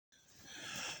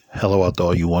Hello out to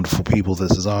all you wonderful people.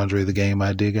 This is Andre, the Game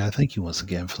I Dig. I thank you once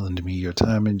again for lending me your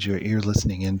time and your ear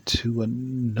listening into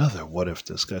another What If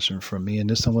discussion from me. And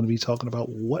this time I'm going to be talking about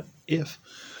what if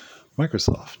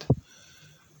Microsoft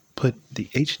put the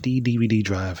HD DVD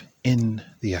drive in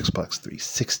the Xbox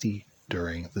 360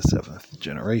 during the 7th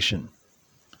generation.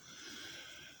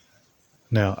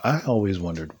 Now, I always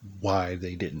wondered why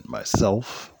they didn't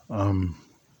myself,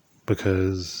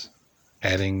 because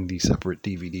adding the separate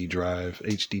DVD drive,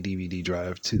 HD DVD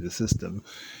drive to the system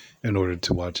in order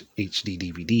to watch HD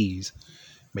DVDs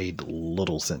made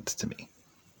little sense to me,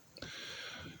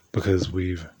 because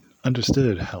we've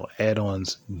understood how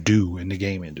add-ons do in the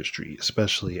game industry,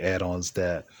 especially add-ons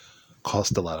that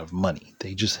cost a lot of money.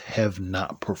 They just have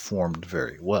not performed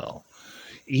very well.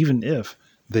 Even if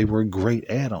they were great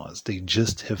add-ons, they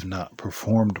just have not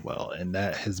performed well, and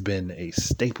that has been a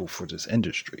staple for this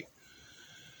industry.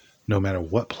 No matter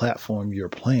what platform you're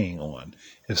playing on,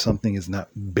 if something is not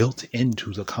built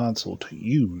into the console to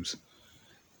use,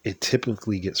 it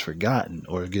typically gets forgotten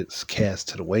or it gets cast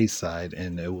to the wayside,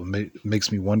 and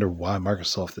makes me wonder why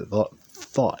Microsoft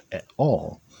thought at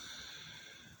all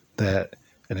that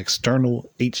an external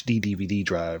HD DVD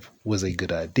drive was a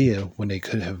good idea when they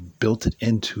could have built it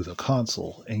into the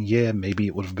console. And yeah, maybe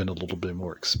it would have been a little bit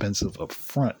more expensive up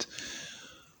front,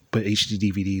 but HD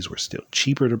DVDs were still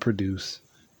cheaper to produce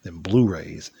than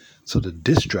Blu-rays, so the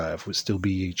disc drive would still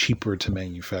be a cheaper to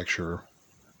manufacture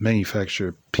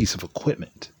piece of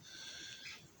equipment,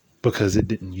 because it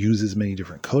didn't use as many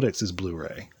different codecs as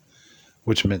Blu-ray,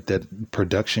 which meant that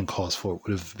production costs for it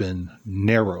would have been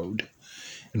narrowed.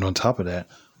 And on top of that,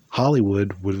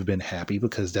 Hollywood would have been happy,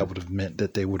 because that would have meant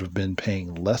that they would have been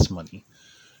paying less money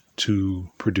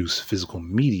to produce physical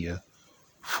media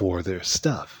for their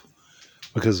stuff,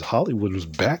 because Hollywood was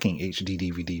backing HD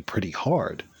DVD pretty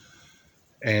hard.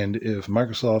 And if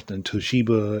Microsoft and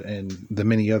Toshiba and the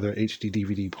many other HD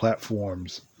DVD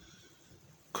platforms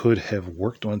could have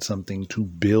worked on something to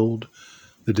build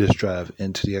the disk drive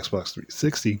into the Xbox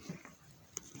 360,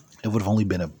 it would have only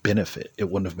been a benefit.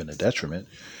 It wouldn't have been a detriment.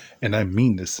 And I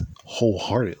mean this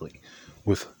wholeheartedly.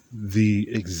 With the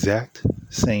exact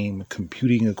same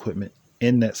computing equipment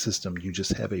in that system, you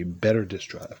just have a better disk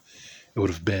drive. It would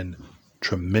have been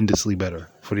tremendously better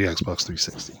for the Xbox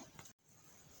 360.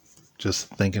 Just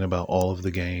thinking about all of the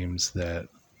games that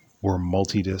were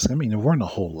multi-disc. I mean, there weren't a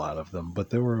whole lot of them, but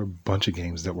there were a bunch of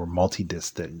games that were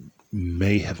multi-disc that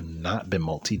may have not been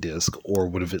multi-disc, or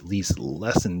would have at least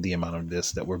lessened the amount of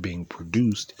discs that were being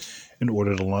produced in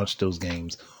order to launch those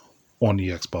games on the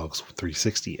Xbox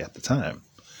 360 at the time.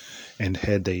 And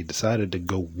had they decided to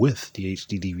go with the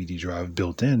HD DVD drive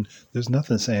built in, there's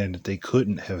nothing saying that they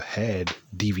couldn't have had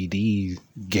DVD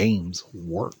games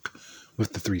work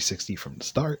with the 360 from the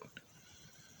start.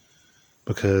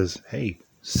 Because, hey,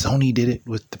 Sony did it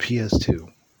with the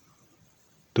PS2.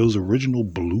 Those original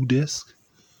blue discs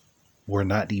were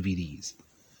not DVDs.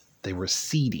 They were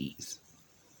CDs.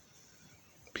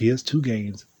 PS2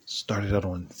 games started out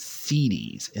on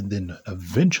CDs and then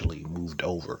eventually moved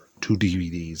over to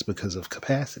DVDs because of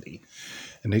capacity.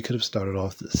 And they could have started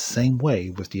off the same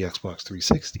way with the Xbox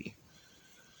 360.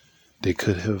 They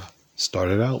could have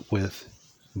started out with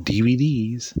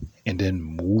DVDs and then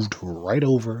moved right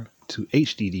over to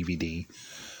HD DVD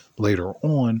later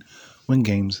on when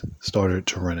games started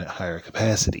to run at higher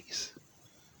capacities.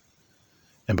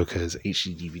 And because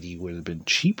HD DVD would have been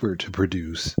cheaper to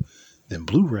produce than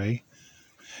Blu-ray,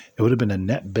 it would have been a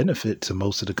net benefit to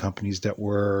most of the companies that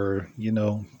were,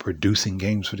 producing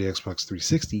games for the Xbox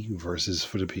 360 versus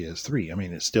for the PS3. I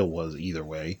mean, it still was either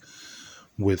way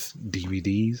with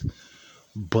DVDs.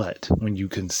 But when you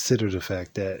consider the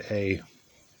fact that, hey,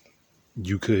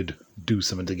 you could do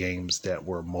some of the games that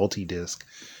were multi-disc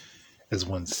as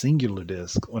one singular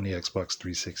disc on the Xbox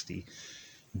 360,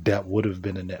 that would have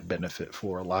been a net benefit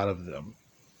for a lot of them.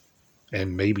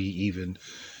 And maybe even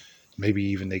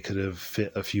they could have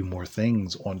fit a few more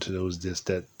things onto those discs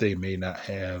that they may not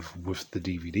have with the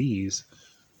DVDs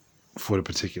for the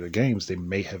particular games. They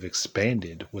may have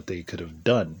expanded what they could have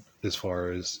done as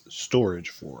far as storage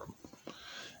for them.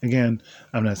 Again,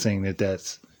 I'm not saying that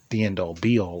that's the end all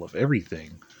be all of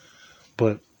everything,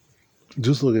 but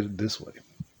just look at it this way.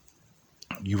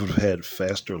 You would have had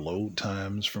faster load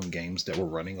times from games that were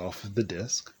running off of the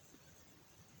disc.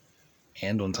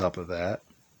 And on top of that,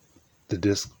 the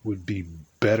disc would be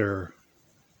better,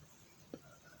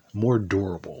 more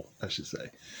durable, I should say.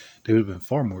 They would have been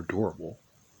far more durable.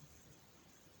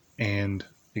 And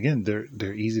again,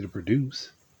 they're easy to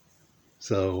produce.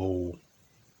 So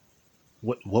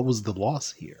what was the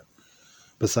loss here?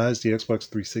 Besides the Xbox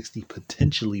 360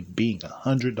 potentially being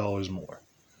 $100 more.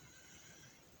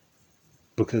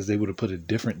 because they would have put a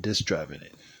different disk drive in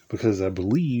it. Because I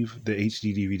believe the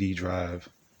HD DVD drive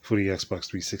for the Xbox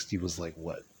 360 was like,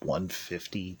 what,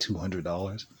 $150,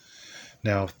 $200?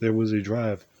 Now, if there was a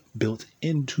drive built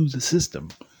into the system,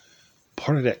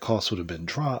 part of that cost would have been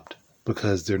dropped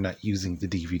because they're not using the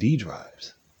DVD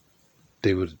drives.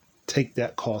 They would take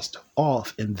that cost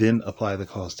off and then apply the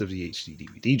cost of the HD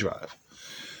DVD drive.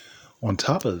 On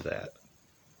top of that,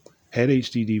 had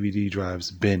HD DVD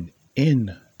drives been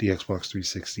in the Xbox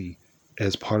 360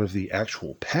 as part of the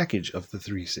actual package of the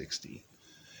 360,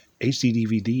 HD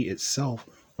DVD itself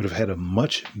would have had a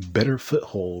much better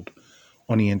foothold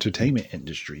on the entertainment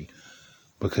industry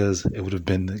because it would have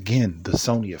been, again, the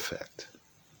Sony effect.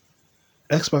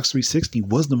 Xbox 360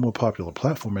 was the more popular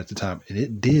platform at the time, and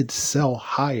it did sell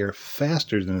higher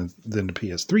faster than the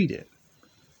PS3 did.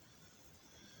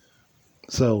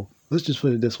 So let's just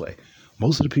put it this way.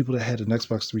 Most of the people that had an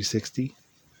Xbox 360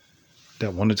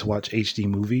 that wanted to watch HD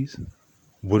movies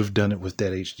would have done it with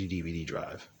that HD DVD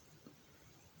drive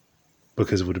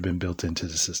because it would have been built into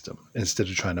the system instead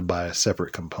of trying to buy a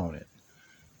separate component.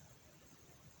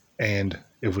 And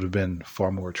it would have been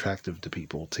far more attractive to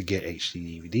people to get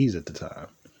HD DVDs at the time,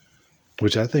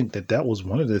 which I think that was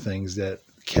one of the things that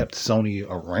kept Sony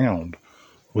around,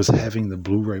 was having the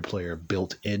Blu-ray player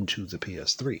built into the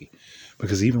PS3.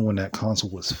 Because even when that console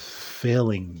was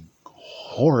failing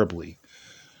horribly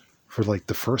for like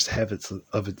the first half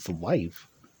of its life,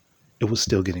 it was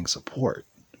still getting support.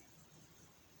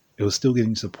 It was still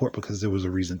getting support because there was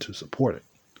a reason to support it.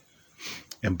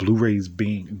 And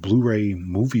Blu-ray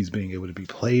movies being able to be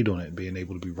played on it, being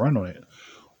able to be run on it,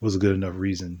 was a good enough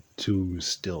reason to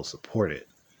still support it.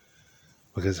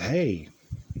 Because, hey,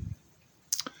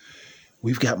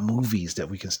 we've got movies that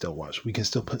we can still watch. We can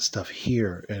still put stuff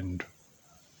here. And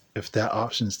if that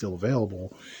option is still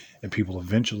available and people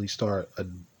eventually start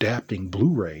adapting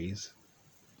Blu-rays,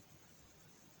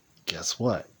 guess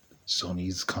what?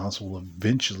 Sony's console will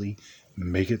eventually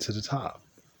make it to the top.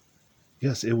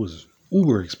 Yes, it was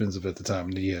uber expensive at the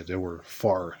time. Yeah, there were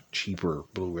far cheaper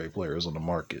Blu-ray players on the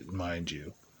market, mind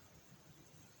you.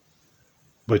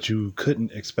 But you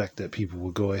couldn't expect that people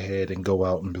would go ahead and go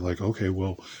out and be like, okay,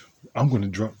 well, I'm going to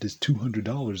drop this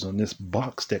 $200 on this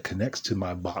box that connects to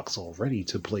my box already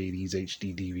to play these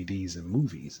HD DVDs and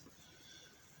movies.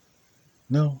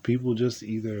 No, people just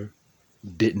either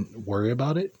didn't worry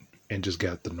about it and just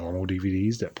got the normal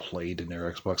DVDs that played in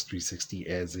their Xbox 360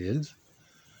 as is,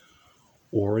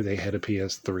 or they had a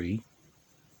PS3,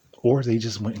 or they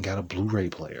just went and got a Blu-ray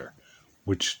player,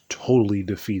 which totally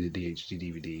defeated the HD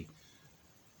DVD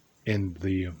in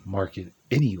the market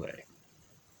anyway.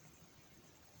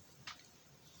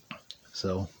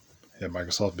 So, had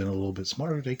Microsoft been a little bit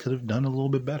smarter, they could have done a little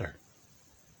bit better.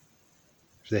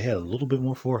 If they had a little bit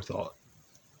more forethought.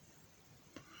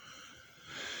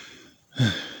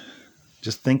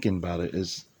 Just thinking about it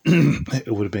is,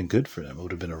 it would have been good for them. It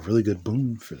would have been a really good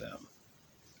boon for them.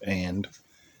 And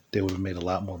they would have made a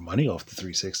lot more money off the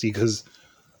 360 because,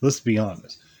 let's be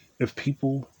honest, if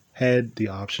people had the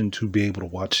option to be able to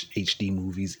watch HD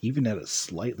movies even at a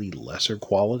slightly lesser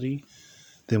quality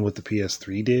than what the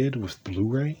PS3 did with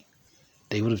Blu-ray,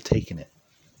 they would have taken it.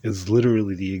 It's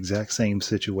literally the exact same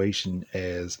situation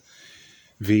as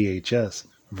VHS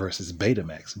versus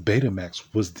Betamax.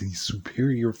 Betamax was the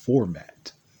superior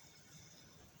format,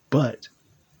 but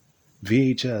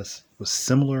VHS was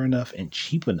similar enough and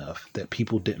cheap enough that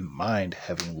people didn't mind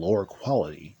having lower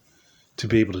quality to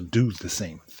be able to do the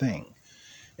same thing.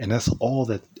 And that's all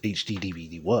that HD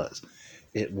DVD was.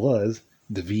 It was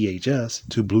the VHS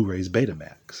to Blu-ray's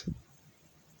Betamax.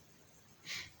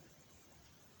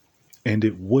 And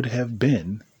it would have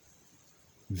been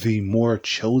the more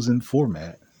chosen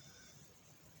format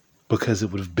because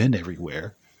it would have been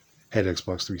everywhere had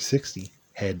Xbox 360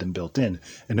 had them built in.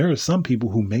 And there are some people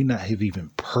who may not have even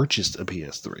purchased a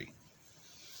PS3.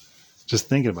 Just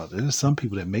thinking about it, there's some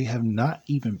people that may have not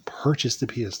even purchased a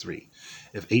PS3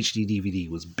 if HD DVD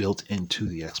was built into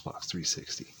the Xbox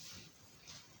 360.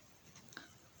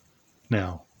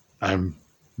 Now, I'm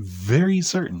very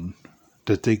certain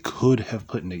that they could have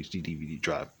put an HD DVD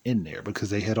drive in there because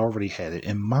they had already had it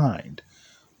in mind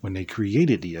when they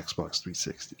created the Xbox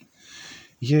 360.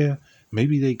 Yeah,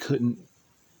 maybe they couldn't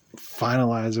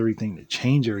finalize everything to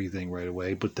change everything right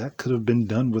away, but that could have been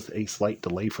done with a slight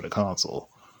delay for the console.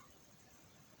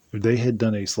 If they had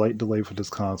done a slight delay for this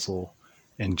console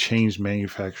and changed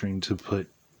manufacturing to put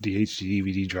the HD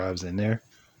DVD drives in there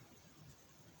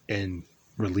and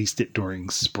released it during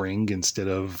spring instead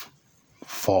of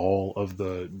fall of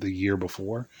the year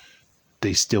before,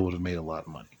 they still would have made a lot of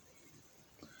money.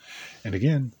 And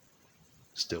again,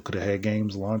 still could have had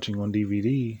games launching on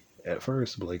DVD at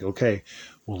first. But like, okay,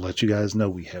 we'll let you guys know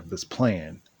we have this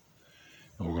plan.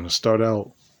 And we're going to start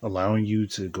out allowing you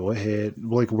to go ahead.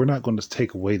 Like, we're not going to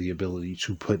take away the ability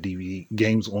to put DVD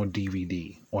games on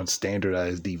DVD, on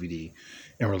standardized DVD,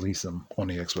 and release them on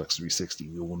the Xbox 360.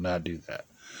 We will not do that.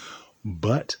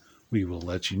 But we will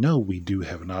let you know we do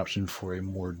have an option for a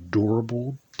more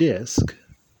durable disc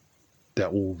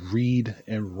that will read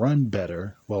and run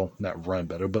better. Well, not run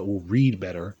better, but will read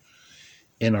better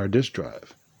in our disk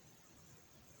drive.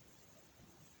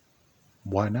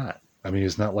 Why not? I mean,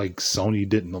 it's not like Sony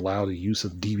didn't allow the use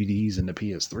of DVDs in the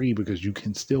PS3, because you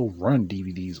can still run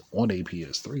DVDs on a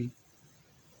PS3.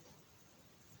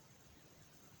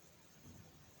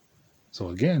 So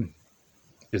again,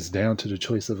 it's down to the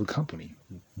choice of a company.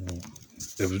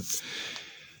 And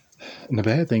the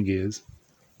bad thing is,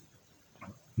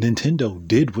 Nintendo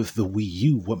did with the Wii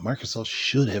U what Microsoft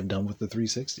should have done with the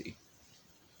 360.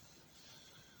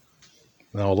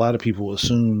 Now, a lot of people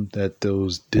assume that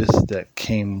those discs that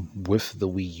came with the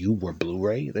Wii U were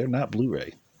Blu-ray. They're not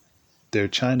Blu-ray. They're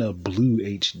China Blue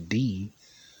HD,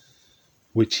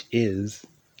 which is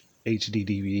HD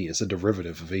DVD. It's a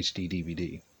derivative of HD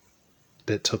DVD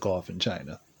that took off in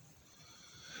China.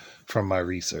 From my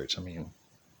research, I mean,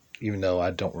 even though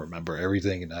I don't remember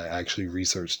everything, and I actually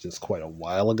researched this quite a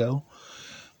while ago,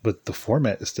 but the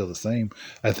format is still the same.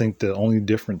 I think the only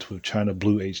difference with China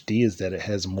Blue HD is that it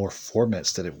has more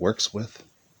formats that it works with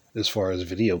as far as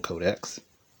video codecs.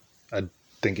 I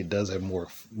think it does have more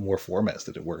formats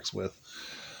that it works with,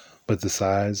 but the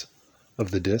size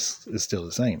of the disc is still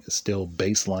the same. It's still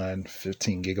baseline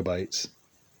 15 gigabytes,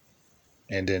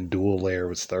 and then dual layer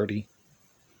was 30.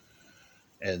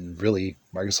 And really,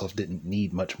 Microsoft didn't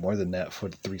need much more than that for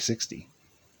the 360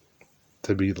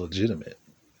 to be legitimate.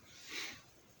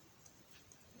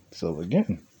 So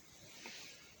again,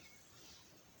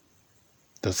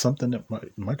 that's something that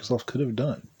Microsoft could have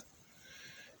done.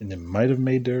 And it might have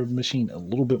made their machine a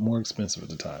little bit more expensive at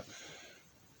the time.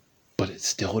 But it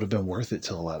still would have been worth it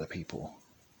to a lot of people.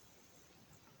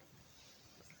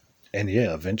 And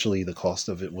yeah, eventually the cost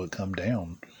of it would come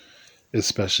down,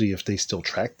 especially if they still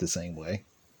track the same way.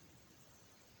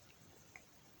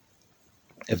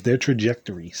 If their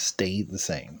trajectory stayed the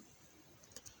same,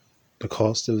 the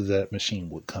cost of that machine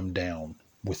would come down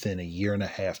within a year and a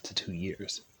half to 2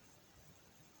 years.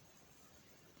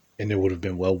 And it would have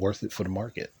been well worth it for the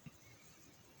market.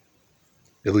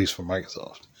 At least for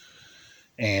Microsoft.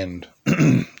 And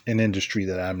an industry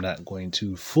that I'm not going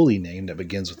to fully name, that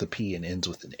begins with a P and ends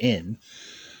with an N,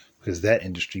 because that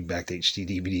industry backed HD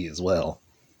DVD as well,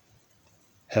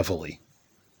 heavily,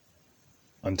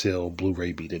 until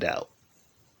Blu-ray beat it out.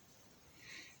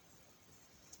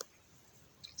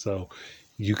 So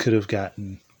you could have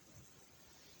gotten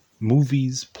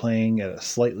movies playing at a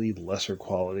slightly lesser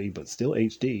quality, but still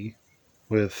HD,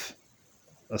 with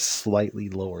a slightly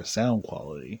lower sound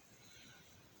quality,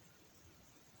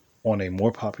 on a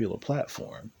more popular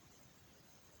platform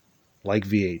like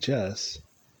VHS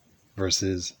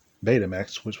versus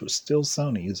Betamax, which was still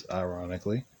Sony's,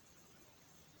 ironically,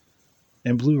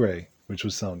 and Blu-ray, which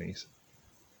was Sony's.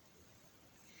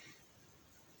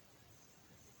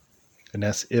 And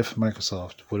that's if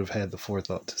Microsoft would have had the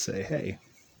forethought to say, hey,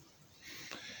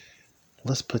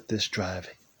 let's put this drive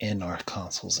in our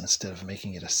consoles instead of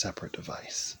making it a separate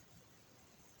device.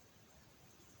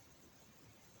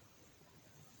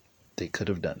 They could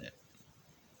have done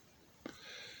it.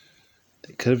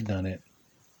 They could have done it.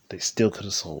 They still could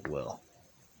have sold well.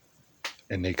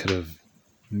 And they could have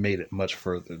made it much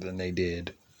further than they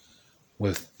did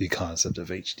with the concept of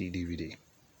HD DVD.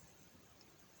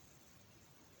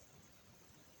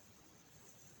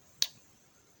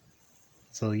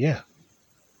 So yeah.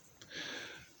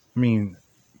 I mean,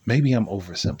 maybe I'm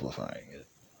oversimplifying it,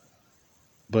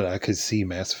 but I could see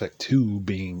Mass Effect 2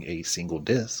 being a single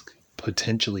disc,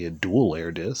 potentially a dual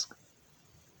layer disc.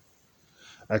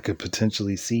 I could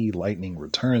potentially see Lightning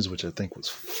Returns, which I think was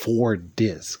 4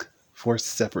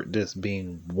 separate discs,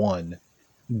 being one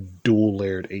dual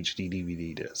layered HD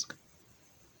DVD disc.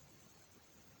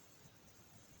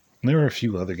 And there were a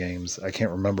few other games. I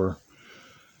can't remember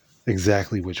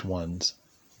exactly which ones,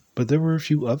 but there were a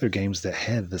few other games that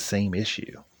had the same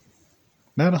issue.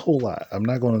 Not a whole lot. I'm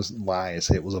not going to lie and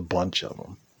say it was a bunch of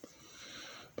them.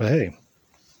 But hey,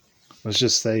 let's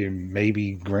just say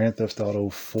maybe Grand Theft Auto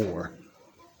 4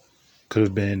 could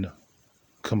have been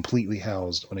completely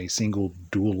housed on a single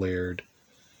dual layered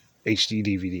HD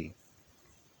DVD,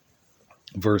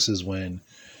 versus when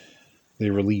they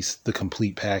released the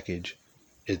complete package,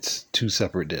 it's 2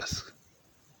 separate discs.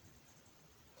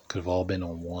 Could have all been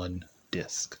on one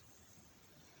disc.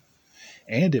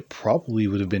 And it probably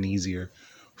would have been easier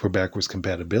for backwards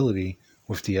compatibility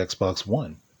with the Xbox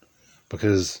One.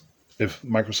 Because if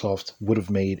Microsoft would have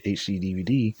made HD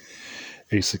DVD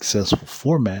a successful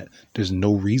format, there's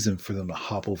no reason for them to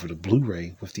hop over to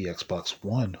Blu-ray with the Xbox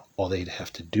One. All they'd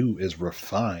have to do is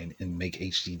refine and make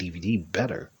HD DVD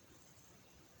better.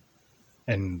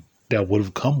 And that would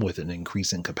have come with an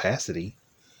increase in capacity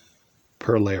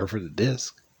per layer for the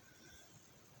disc.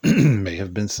 May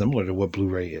have been similar to what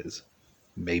Blu-ray is.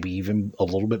 Maybe even a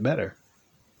little bit better.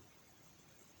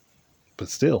 But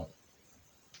still,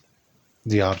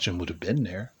 the option would have been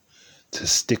there to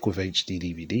stick with HD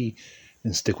DVD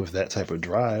and stick with that type of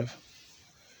drive,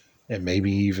 and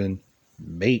maybe even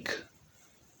make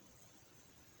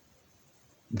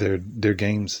their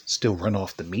games still run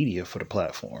off the media for the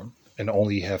platform, and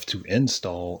only have to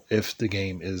install if the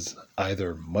game is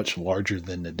either much larger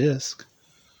than the disc,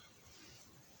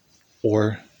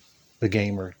 or the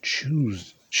gamer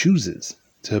chooses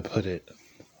to put it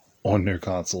on their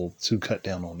console to cut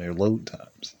down on their load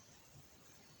times.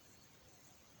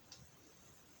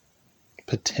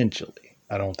 Potentially.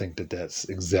 I don't think that that's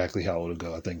exactly how it would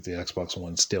go. I think the Xbox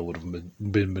One still would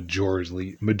have been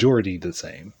majority the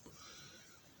same.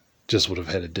 Just would have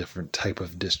had a different type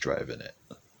of disk drive in it.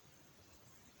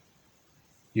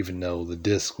 Even though the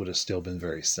disc would have still been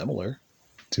very similar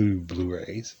to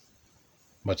Blu-rays,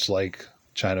 much like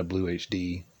China Blue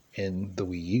HD and the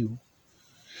Wii U.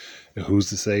 And who's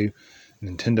to say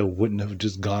Nintendo wouldn't have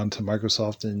just gone to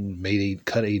Microsoft and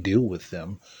cut a deal with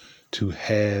them to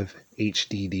have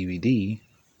HD DVD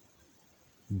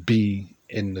be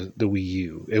in the Wii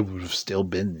U? It would have still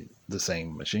been the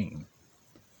same machine.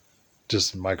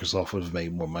 Just Microsoft would have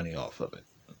made more money off of it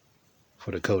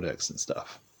for the codecs and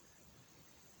stuff.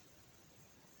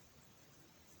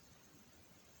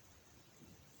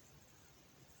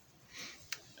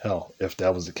 Hell, if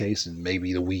that was the case, then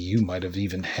maybe the Wii U might have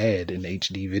even had an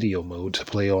HD video mode to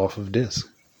play off of disc.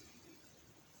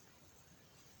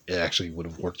 It actually would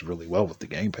have worked really well with the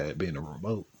gamepad being a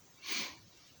remote.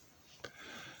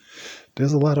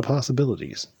 There's a lot of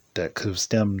possibilities that could have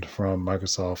stemmed from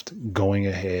Microsoft going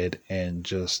ahead and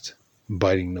just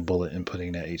biting the bullet and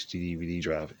putting that HD DVD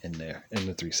drive in there in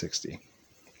the 360.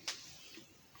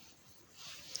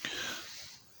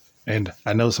 And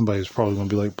I know somebody's probably going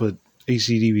to be like, but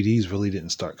HD DVDs really didn't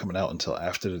start coming out until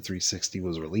after the 360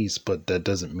 was released, but that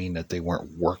doesn't mean that they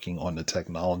weren't working on the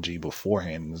technology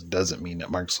beforehand. It doesn't mean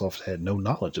that Microsoft had no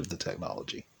knowledge of the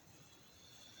technology,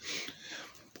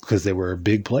 because they were a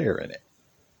big player in it.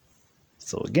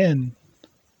 So again,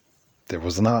 there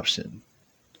was an option,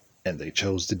 and they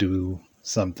chose to do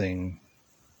something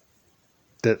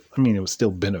that, I mean, it was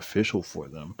still beneficial for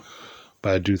them,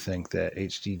 but I do think that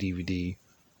HD DVD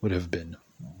would have been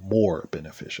more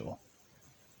beneficial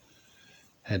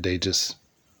had they just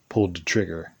pulled the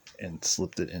trigger and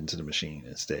slipped it into the machine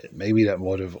instead. Maybe that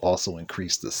would have also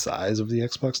increased the size of the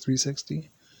Xbox 360,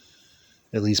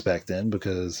 at least back then,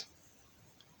 because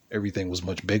everything was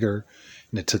much bigger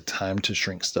and it took time to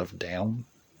shrink stuff down.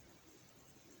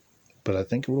 But I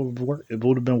think it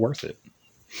would have been worth it.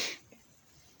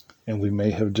 And we may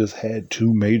have just had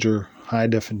two major high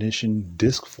definition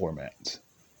disc formats.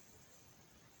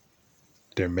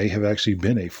 There may have actually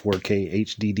been a 4K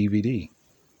HD DVD.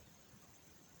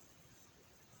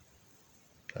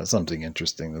 That's something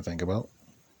interesting to think about.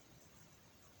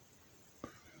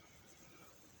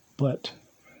 But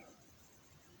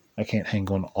I can't hang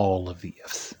on all of the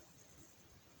ifs.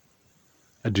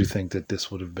 I do think that this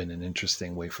would have been an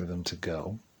interesting way for them to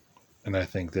go. And I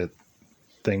think that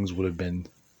things would have been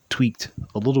tweaked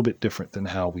a little bit different than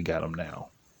how we got them now.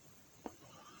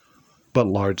 But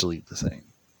largely the same.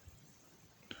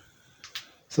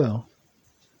 So,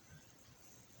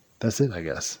 that's it, I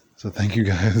guess. So thank you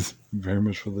guys very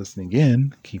much for listening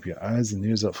again. Keep your eyes and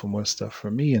ears up for more stuff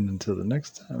from me. And until the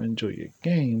next time, enjoy your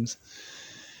games.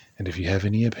 And if you have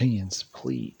any opinions,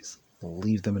 please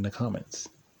leave them in the comments.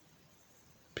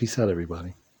 Peace out,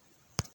 everybody.